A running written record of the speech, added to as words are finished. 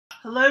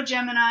Hello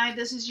Gemini,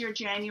 this is your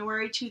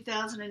January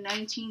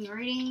 2019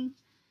 reading.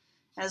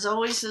 As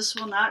always, this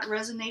will not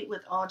resonate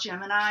with all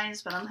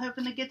Geminis, but I'm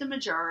hoping to get the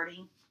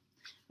majority.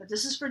 But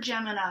this is for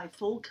Gemini,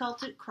 full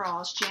Celtic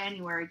cross,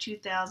 January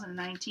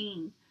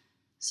 2019.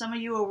 Some of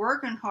you are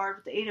working hard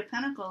with the Eight of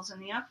Pentacles in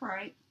the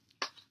upright.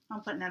 I'm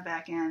putting that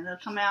back in. It'll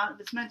come out. If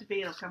it's meant to be,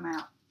 it'll come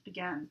out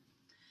again.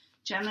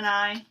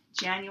 Gemini,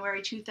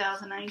 January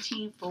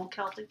 2019, full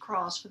Celtic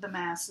cross for the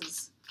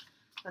masses.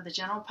 For the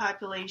general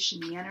population,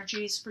 the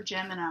energies for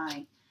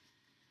Gemini,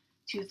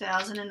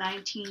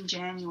 2019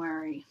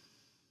 January.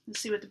 Let's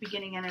see what the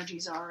beginning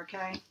energies are,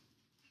 okay?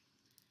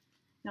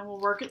 Then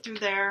we'll work it through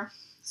there,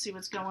 see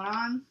what's going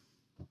on.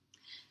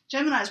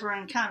 Geminis were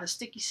in kind of a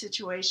sticky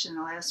situation in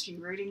the last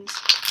few readings.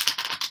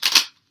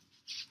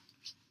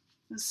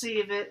 Let's see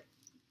if it,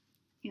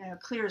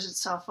 clears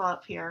itself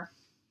up here.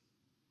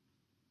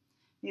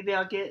 Maybe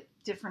I'll get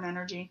different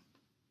energy.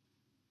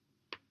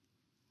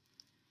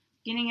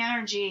 Beginning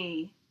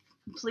energy,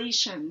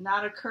 completion,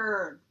 not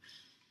occurred.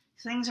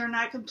 Things are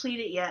not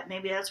completed yet.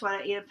 Maybe that's why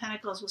the Eight of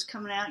Pentacles was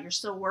coming out. You're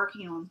still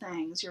working on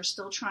things. You're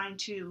still trying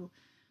to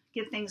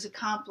get things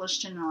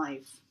accomplished in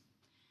life.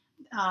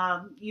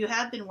 You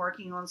have been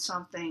working on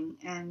something,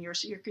 and you're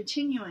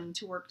continuing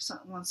to work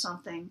on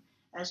something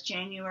as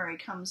January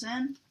comes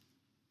in.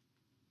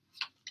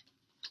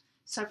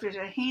 Subject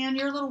at hand,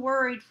 you're a little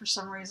worried for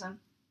some reason.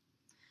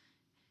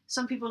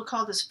 Some people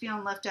call this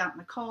feeling left out in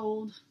the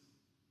cold.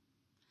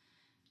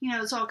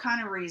 It's all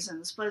kind of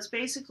reasons, but it's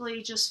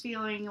basically just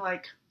feeling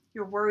like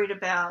you're worried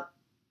about,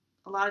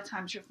 a lot of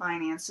times, your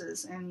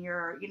finances and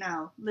your,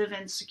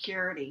 live-in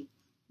security,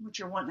 what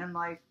you're wanting in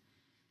life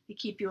to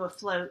keep you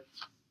afloat.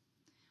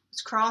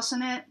 What's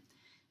crossing it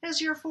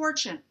is your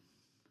fortune.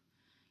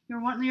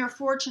 You're wanting your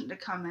fortune to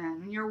come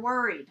in, and you're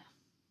worried.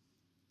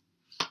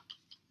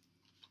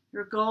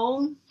 Your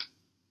goal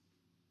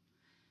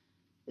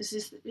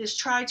is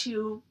try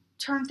to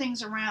turn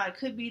things around. It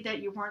could be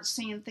that you weren't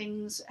seeing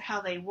things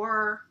how they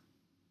were.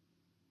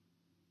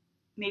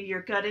 Maybe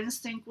your gut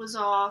instinct was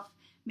off.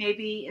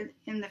 Maybe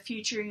in the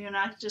future you're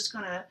not just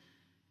going to,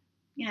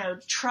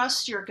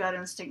 trust your gut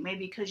instinct,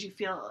 maybe because you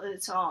feel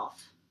it's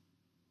off.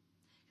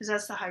 Because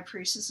that's the High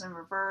Priestess in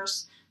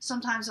reverse.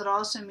 Sometimes it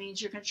also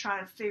means you're going to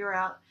try to figure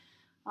out,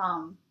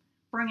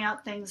 bring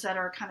out things that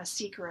are kind of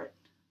secret,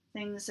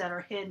 things that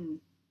are hidden.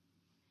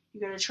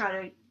 You're going to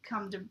try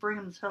to bring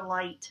them to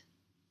light.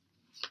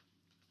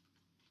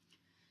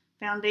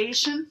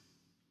 Foundation,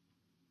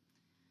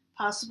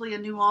 possibly a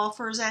new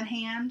offer is at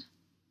hand.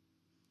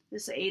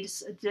 This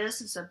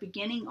is a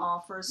beginning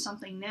offer,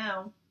 something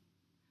new.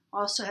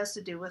 Also has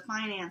to do with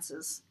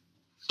finances.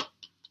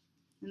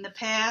 In the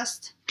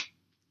past,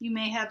 you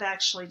may have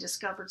actually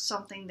discovered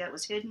something that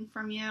was hidden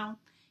from you.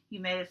 You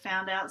may have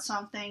found out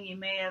something. You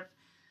may have,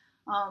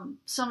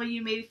 some of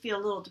you may feel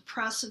a little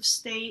depressive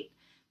state,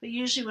 but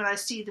usually when I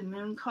see the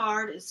Moon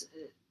card, is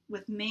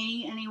with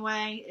me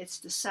anyway, it's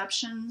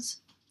deceptions.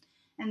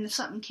 And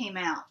something came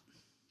out.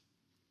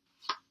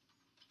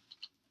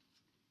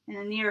 In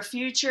the near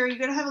future, you're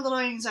going to have a little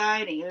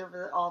anxiety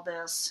over all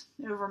this,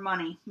 over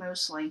money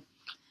mostly.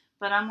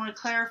 But I'm going to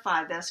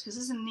clarify this because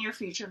this is in the near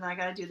future, and then I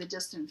got to do the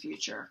distant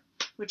future,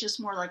 which is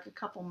more like a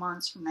couple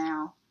months from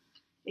now.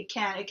 It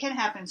can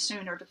happen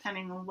sooner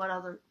depending on what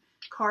other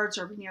cards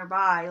are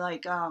nearby.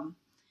 Like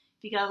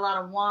if you got a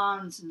lot of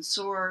wands and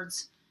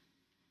swords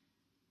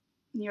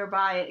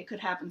nearby, it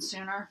could happen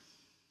sooner.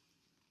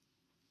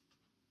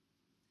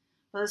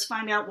 But let's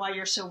find out why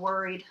you're so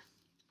worried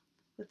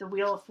with the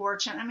Wheel of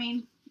Fortune. I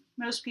mean,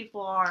 most people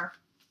are.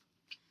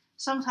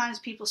 Sometimes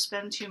people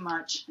spend too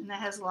much, and that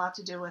has a lot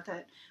to do with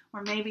it.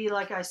 Or maybe,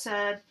 like I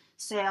said,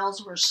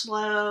 sales were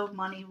slow,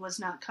 money was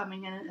not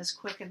coming in as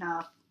quick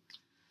enough.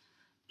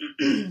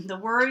 The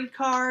Worried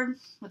card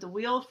with the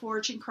Wheel of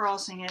Fortune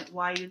crossing it,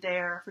 why you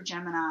there for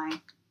Gemini.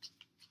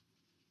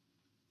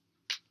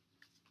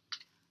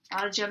 A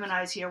lot of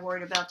Geminis here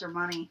worried about their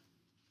money.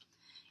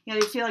 They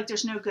feel like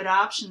there's no good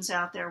options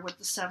out there with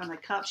the Seven of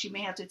Cups. You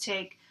may have to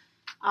take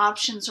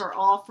options or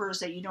offers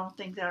that you don't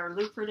think that are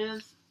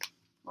lucrative,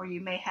 or you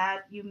may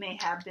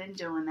have been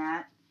doing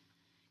that.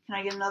 Can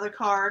I get another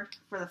card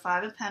for the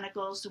Five of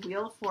Pentacles, the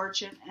Wheel of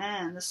Fortune,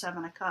 and the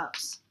Seven of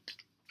Cups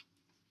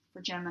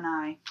for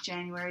Gemini,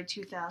 January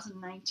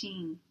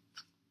 2019?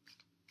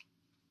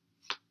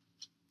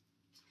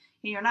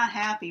 You're not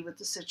happy with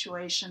the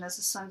situation. That's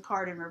the Sun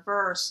card in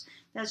reverse.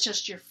 That's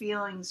just your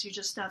feelings. You're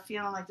just not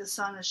feeling like the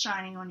sun is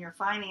shining on your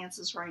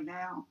finances right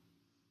now.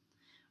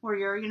 Or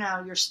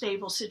your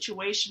stable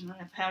situation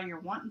of how you're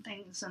wanting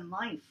things in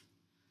life.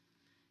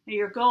 Now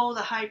your goal,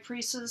 the High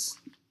Priestess,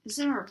 is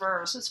in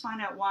reverse. Let's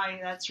find out why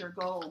that's your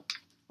goal,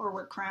 or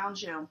what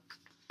crowns you.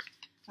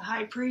 The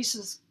High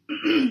Priestess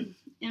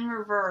in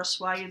reverse,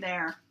 why you're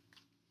there.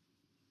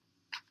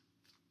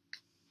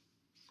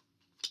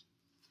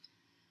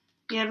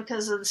 Yeah,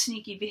 because of the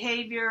sneaky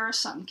behavior,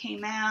 something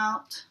came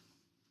out.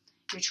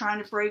 You're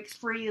trying to break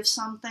free of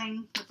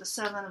something with the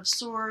Seven of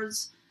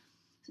Swords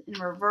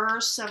in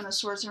reverse. Seven of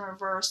Swords in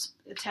reverse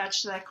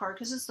attached to that card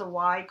because it's the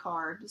Y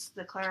card. It's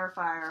the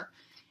clarifier.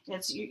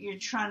 You're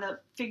trying to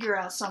figure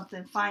out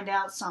something, find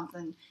out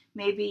something.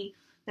 Maybe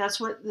that's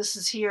what this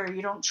is here.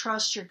 You don't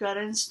trust your gut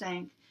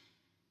instinct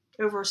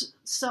over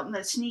something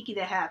that's sneaky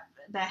that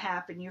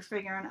happened. You're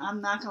figuring,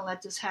 I'm not going to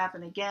let this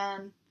happen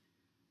again.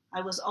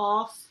 I was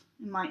off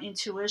in my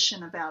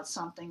intuition about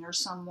something or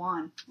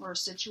someone or a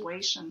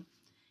situation.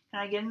 Can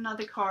I get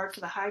another card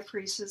for the High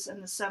Priestess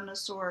and the Seven of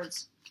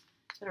Swords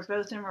that are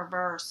both in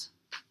reverse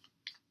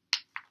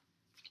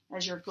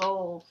as your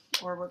goal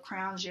or what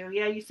crowns you?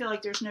 Yeah, you feel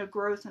like there's no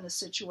growth in a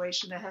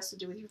situation that has to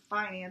do with your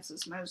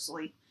finances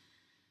mostly.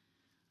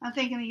 I'm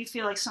thinking that you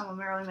feel like someone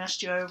really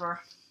messed you over.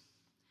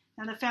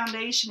 Now the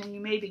foundation, and you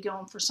may be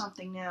going for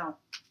something new.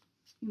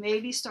 You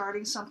may be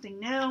starting something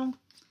new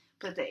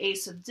with the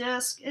Ace of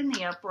Disc in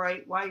the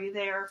upright while you're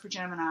there for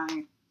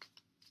Gemini.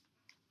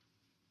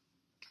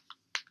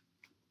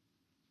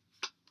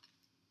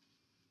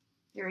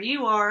 There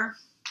you are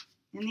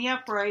in the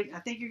upright. I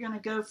think you're going to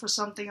go for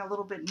something a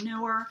little bit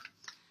newer,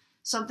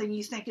 something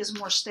you think is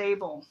more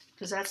stable,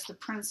 because that's the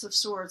Prince of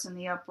Swords in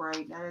the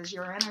upright. That is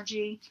your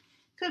energy.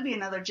 Could be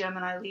another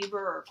Gemini,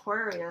 Libra, or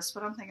Aquarius,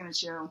 but I'm thinking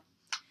it's you.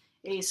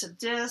 Ace of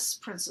Discs,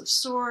 Prince of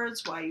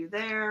Swords, why you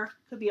there?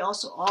 Could be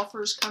also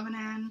offers coming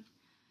in.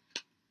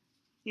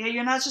 Yeah,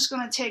 you're not just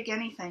going to take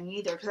anything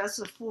either, because that's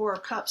the Four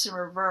of Cups in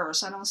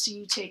reverse. I don't see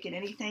you taking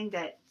anything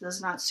that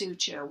does not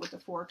suit you with the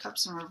Four of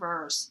Cups in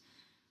reverse.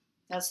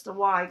 That's the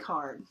Y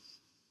card.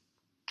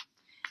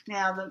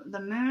 Now, the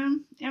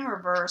Moon in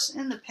reverse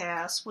in the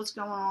past. What's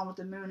going on with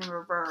the Moon in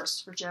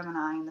reverse for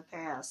Gemini in the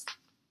past?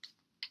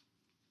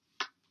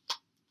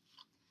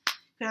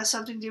 It has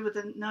something to do with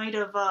the Knight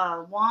of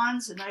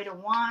Wands. The Knight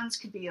of Wands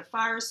could be a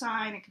fire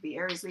sign. It could be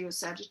Aries, Leo,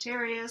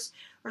 Sagittarius,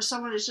 or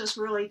someone who's just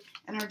really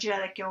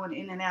energetic going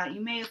in and out. You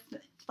may have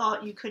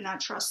thought you could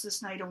not trust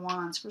this Knight of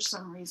Wands for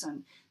some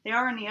reason. They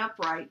are in the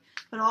upright,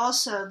 but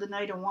also the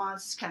Knight of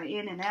Wands is kind of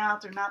in and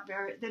out. They're not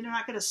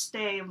going to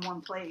stay in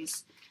one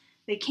place.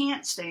 They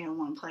can't stay in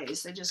one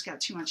place. They just got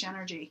too much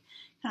energy.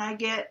 Can I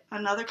get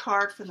another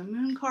card for the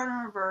Moon card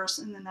in reverse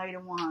and the Knight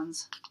of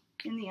Wands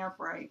in the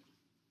upright?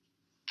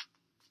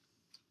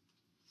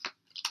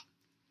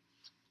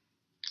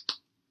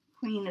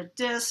 Queen of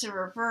Discs in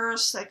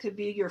reverse. That could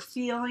be your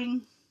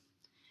feeling.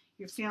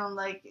 You're feeling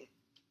like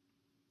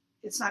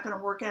it's not going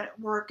to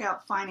work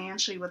out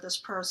financially with this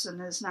person.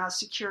 It's not a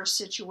secure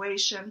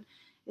situation.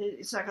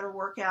 It's not going to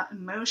work out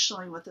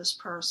emotionally with this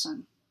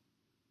person.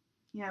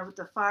 You know, with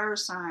the fire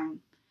sign.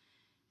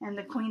 And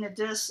the Queen of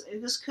Discs,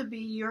 this could be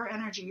your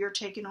energy. You're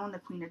taking on the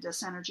Queen of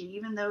Discs energy,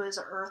 even though it's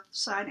an earth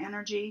side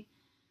energy.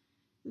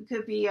 It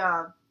could be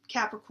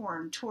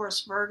Capricorn,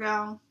 Taurus,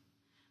 Virgo.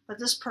 But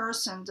this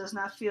person does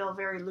not feel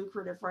very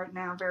lucrative right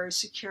now, very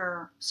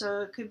secure.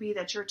 So it could be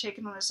that you're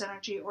taking on this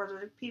energy, or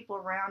the people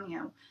around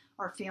you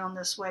are feeling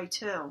this way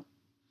too.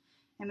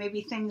 And maybe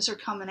things are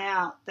coming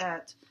out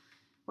that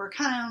we're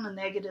kind of on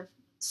the negative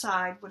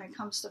side when it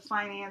comes to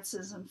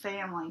finances and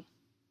family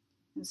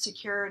and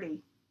security.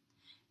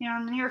 You know,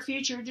 in the near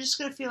future, you're just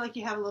going to feel like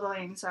you have a little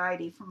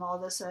anxiety from all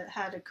this that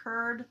had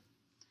occurred.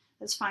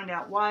 Let's find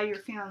out why you're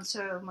feeling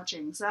so much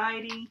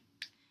anxiety.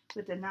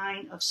 With the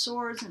Nine of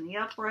Swords in the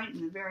upright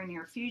in the very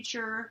near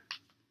future,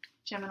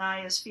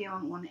 Gemini is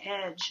feeling on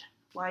edge.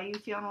 Why are you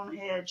feeling on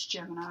edge,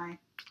 Gemini?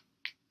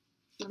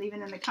 Leave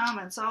it in the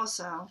comments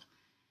also.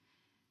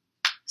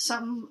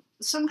 Some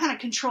kind of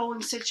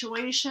controlling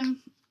situation.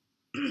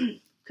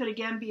 Could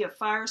again be a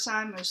fire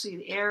sign, mostly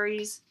the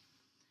Aries.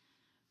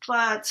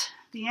 But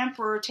the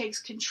Emperor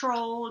takes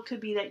control. It could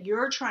be that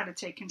you're trying to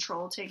take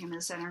control, taking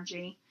this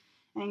energy,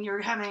 and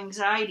you're having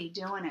anxiety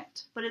doing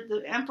it. But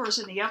the Emperor's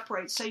in the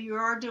upright, so you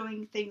are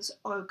doing things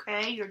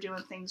okay. You're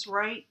doing things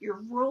right.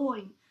 You're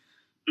ruling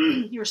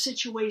your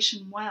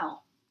situation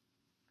well.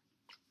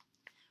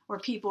 Or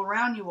people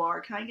around you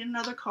are. Can I get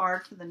another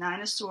card for the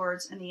Nine of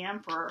Swords and the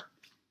Emperor?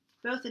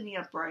 Both in the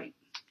upright.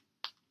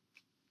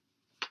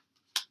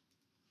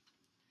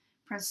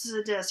 Princess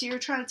of Discs. You're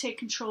trying to take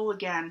control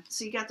again.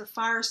 So you got the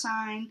fire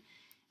sign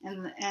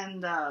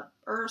and the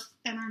earth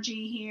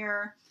energy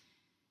here.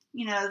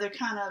 You know, they're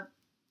kind of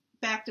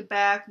back to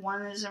back.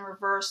 One is in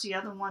reverse. The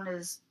other one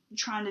is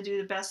trying to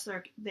do the best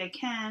they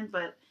can.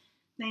 But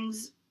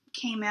things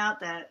came out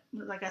that,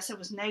 like I said,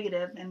 was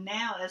negative. And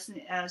now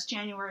as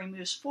January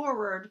moves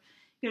forward,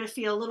 you're going to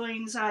feel a little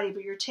anxiety,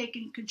 but you're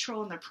taking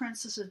control, and the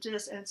Princess of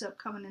Discs ends up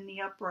coming in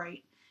the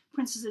upright.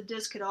 Princess of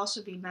Discs could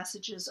also be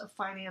messages of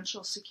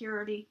financial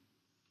security.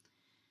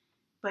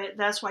 But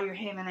that's why you're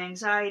having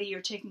anxiety.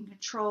 You're taking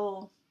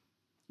control.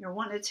 You're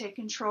wanting to take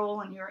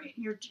control, and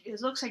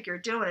it looks like you're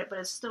doing it, but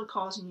it's still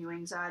causing you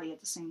anxiety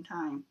at the same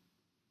time.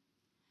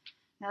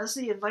 Now, this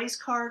is the advice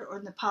card or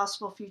the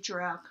possible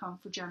future outcome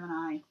for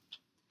Gemini.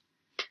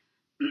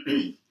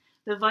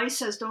 The advice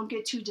says don't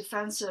get too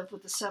defensive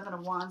with the Seven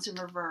of Wands in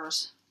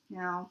reverse. You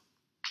know,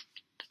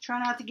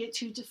 try not to get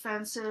too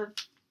defensive,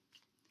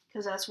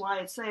 because that's why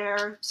it's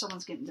there.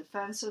 Someone's getting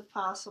defensive,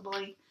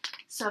 possibly.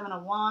 Seven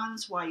of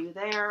Wands, why you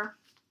there?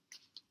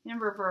 In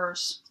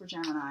reverse for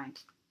Gemini.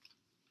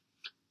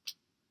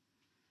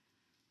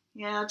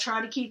 Yeah,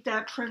 try to keep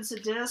that Prince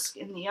of Disc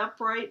in the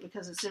upright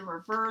because it's in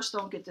reverse.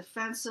 Don't get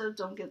defensive.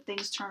 Don't get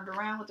things turned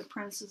around with the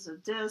Princes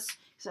of Disc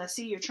because I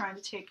see you're trying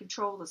to take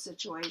control of the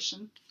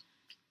situation.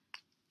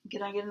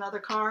 Can I get another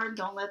card?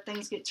 Don't let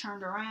things get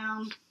turned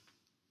around.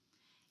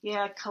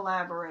 Yeah,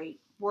 collaborate.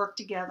 Work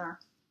together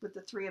with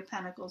the Three of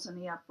Pentacles in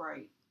the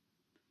upright.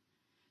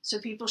 So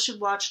people should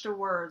watch their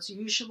words.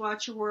 You should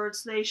watch your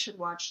words. They should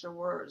watch their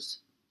words.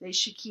 They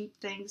should keep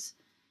things,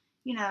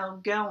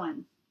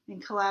 going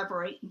and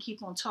collaborate and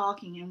keep on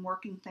talking and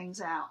working things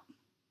out.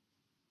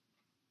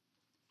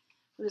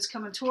 What is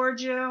coming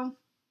towards you?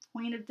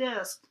 Queen of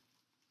Disc.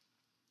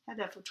 Had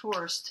that for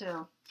Taurus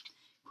too.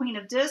 Queen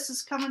of Disc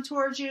is coming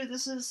towards you.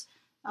 This is,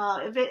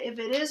 if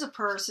it is a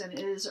person, it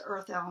is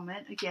Earth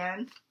element.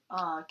 Again,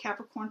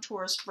 Capricorn,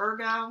 Taurus,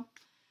 Virgo.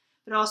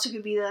 It also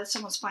could be that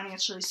someone's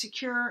financially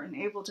secure and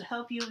able to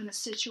help you in a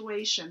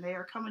situation. They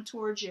are coming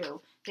towards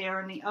you. They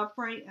are in the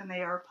upright and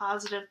they are a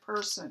positive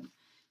person.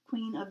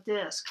 Queen of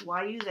Disc.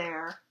 Why are you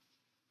there?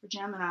 For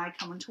Gemini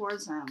coming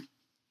towards them.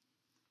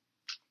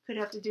 Could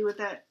have to do with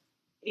that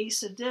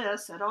Ace of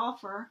Disc, that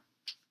offer.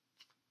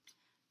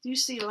 Do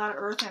see a lot of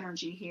Earth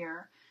energy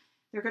here.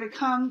 They're going to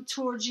come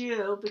towards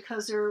you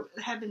because there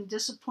have been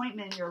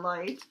disappointment in your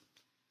life.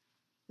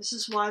 This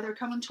is why they're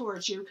coming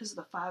towards you, because of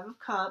the Five of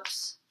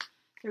Cups.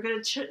 They're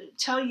going to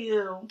tell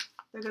you,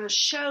 they're going to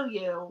show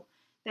you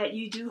that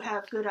you do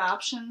have good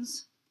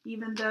options,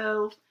 even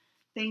though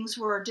things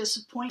were a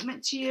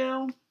disappointment to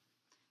you.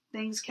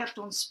 Things kept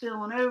on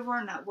spilling over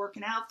and not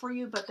working out for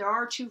you, but there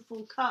are two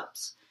full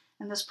cups,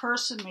 and this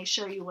person may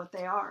show you what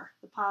they are,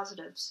 the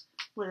positives,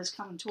 what is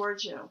coming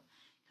towards you.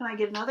 Can I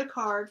get another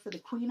card for the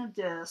Queen of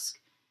Disc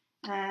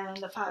and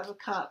the Five of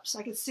Cups?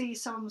 I could see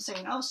someone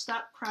saying, oh,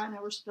 stop crying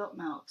over spilt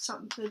milk.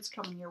 Something good's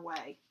coming your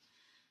way.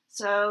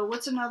 So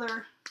what's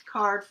another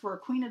card for a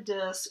Queen of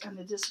Disc and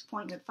the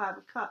disappointment Five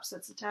of Cups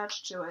that's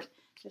attached to it?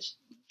 That's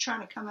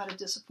trying to come out of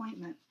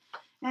disappointment.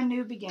 And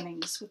new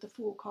beginnings with the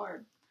Fool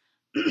card.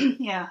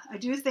 Yeah, I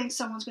do think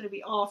someone's going to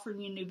be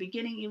offering you a new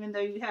beginning, even though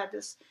you had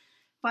this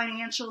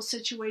financial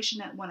situation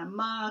that went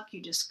amok.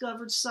 You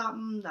discovered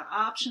something. The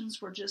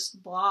options were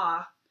just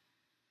blah.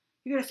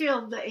 You're going to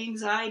feel the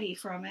anxiety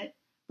from it.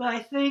 But I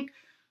think,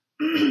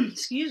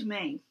 excuse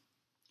me,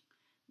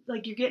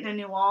 like you're getting a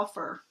new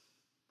offer.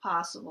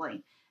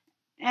 Possibly.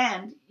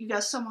 And you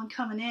got someone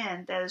coming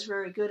in that is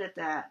very good at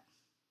that.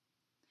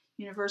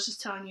 Universe is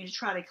telling you to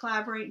try to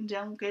collaborate and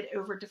don't get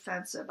over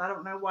defensive. I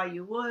don't know why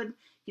you would.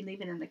 You can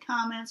leave it in the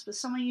comments, but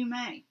some of you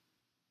may.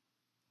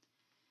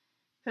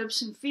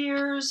 Hopes and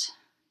fears.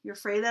 You're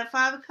afraid of that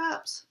Five of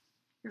Cups.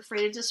 You're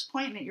afraid of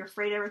disappointment. You're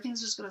afraid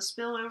everything's just going to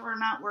spill over and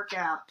not work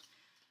out.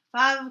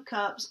 Five of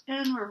Cups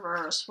in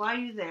reverse. Why are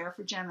you there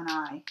for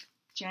Gemini?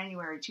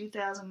 January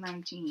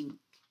 2019.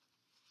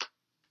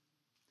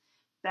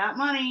 About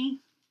money.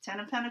 Ten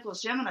of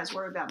Pentacles. Gemini's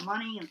worried about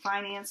money and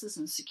finances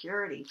and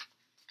security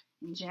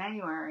in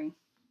January.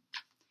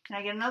 Can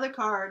I get another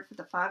card for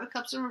the Five of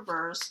Cups in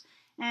reverse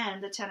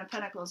and the Ten of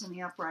Pentacles in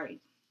the upright?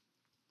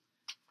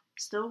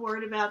 Still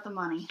worried about the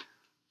money.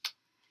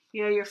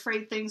 Yeah, you're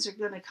afraid things are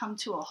going to come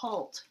to a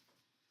halt.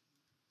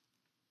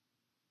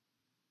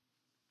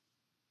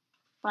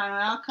 Final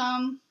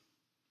outcome.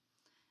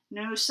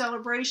 No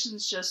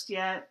celebrations just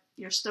yet.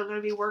 You're still going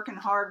to be working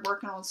hard,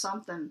 working on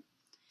something.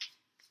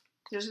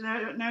 There's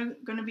going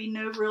to be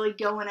no really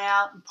going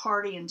out and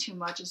partying too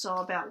much. It's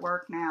all about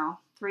work now.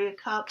 Three of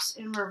Cups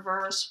in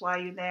reverse. Why are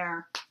you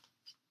there?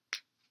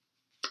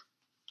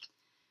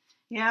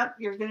 Yep,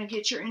 you're going to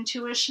get your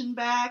intuition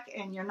back,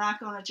 and you're not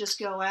going to just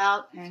go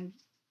out and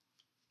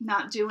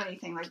not do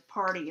anything like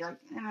party.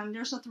 And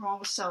there's nothing wrong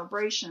with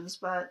celebrations,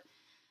 but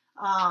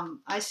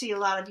I see a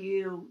lot of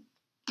you,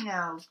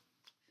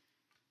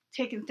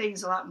 taking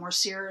things a lot more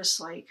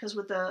seriously, because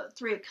with the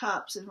Three of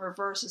Cups in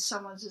reverse, is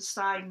someone's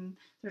deciding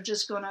they're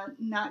just going to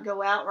not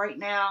go out right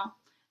now.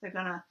 They're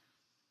going to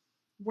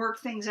work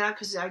things out,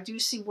 because I do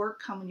see work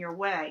coming your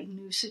way,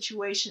 new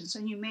situations,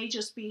 and you may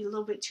just be a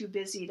little bit too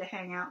busy to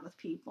hang out with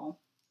people.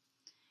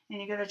 And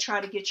you're going to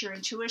try to get your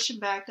intuition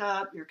back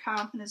up, your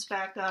confidence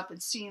back up,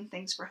 and seeing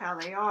things for how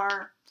they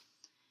are.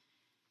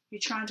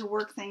 You're trying to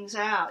work things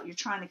out. You're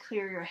trying to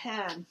clear your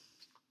head.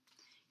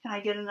 Can I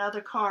get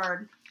another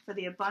card for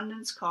the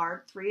Abundance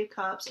card? Three of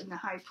Cups and the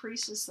High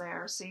Priestess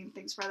there, seeing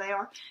things where they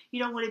are. You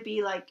don't want to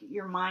be like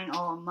your mind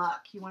all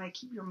amuck. You want to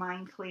keep your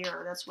mind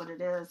clear. That's what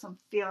it is. I'm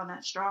feeling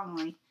that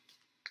strongly.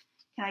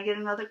 Can I get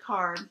another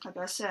card, like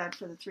I said,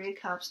 for the Three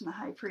of Cups and the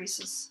High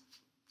Priestess?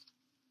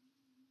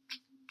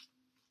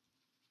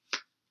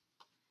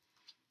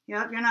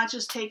 Yep, you're not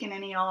just taking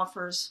any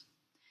offers.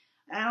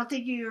 I don't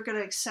think you're going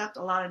to accept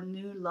a lot of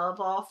new love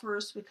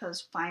offers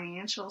because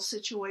financial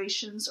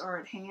situations are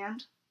at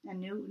hand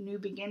and new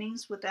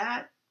beginnings with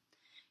that.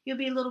 You'll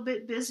be a little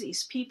bit busy.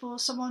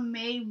 Someone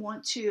may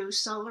want to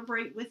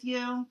celebrate with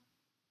you,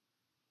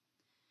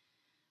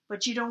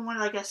 but you don't want,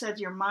 like I said,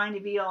 your mind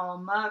to be all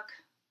muck,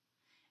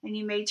 and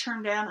you may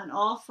turn down an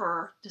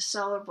offer to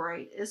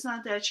celebrate. It's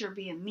not that you're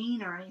being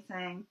mean or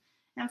anything.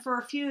 And for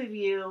a few of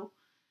you,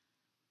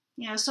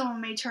 someone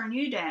may turn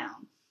you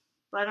down.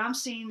 But I'm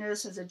seeing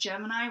this as a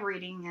Gemini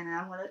reading, and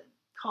I'm going to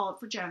call it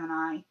for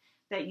Gemini,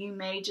 that you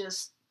may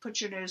just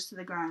put your nose to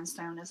the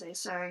grindstone, as they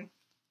say.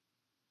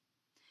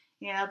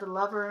 Yeah, the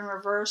Lover in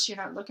reverse. You're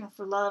not looking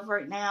for love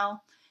right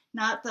now.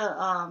 Not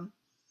the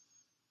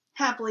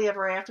happily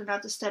ever after,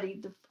 not the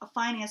steady. The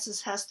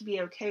finances has to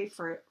be okay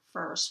for it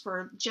first.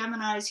 For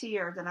Geminis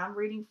here that I'm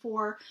reading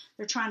for,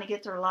 they're trying to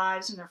get their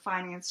lives and their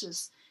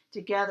finances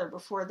together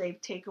before they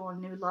take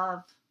on new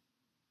love.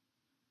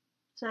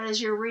 So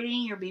as you're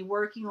reading, you'll be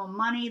working on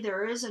money.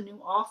 There is a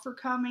new offer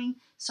coming.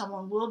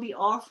 Someone will be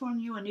offering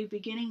you a new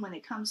beginning when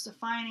it comes to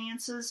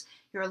finances.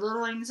 You're a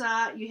little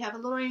anxiety. You have a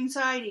little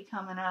anxiety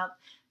coming up,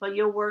 but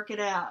you'll work it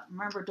out.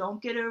 Remember,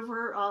 don't get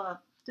over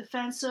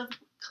defensive.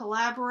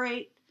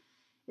 Collaborate.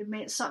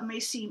 Something may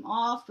seem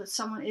off, but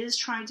someone is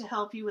trying to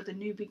help you with a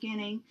new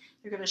beginning.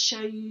 They're going to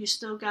show you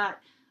still got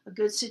a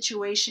good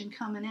situation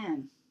coming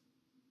in.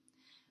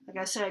 Like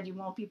I said, you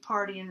won't be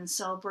partying and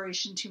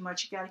celebration too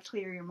much. You got to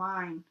clear your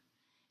mind.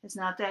 It's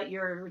not that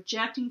you're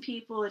rejecting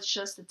people. It's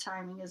just the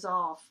timing is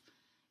off.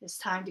 It's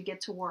time to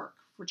get to work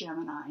for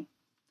Gemini.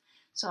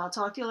 So I'll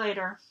talk to you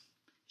later.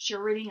 It's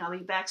your reading. I'll be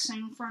back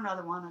soon for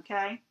another one,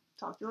 okay?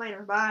 Talk to you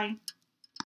later. Bye.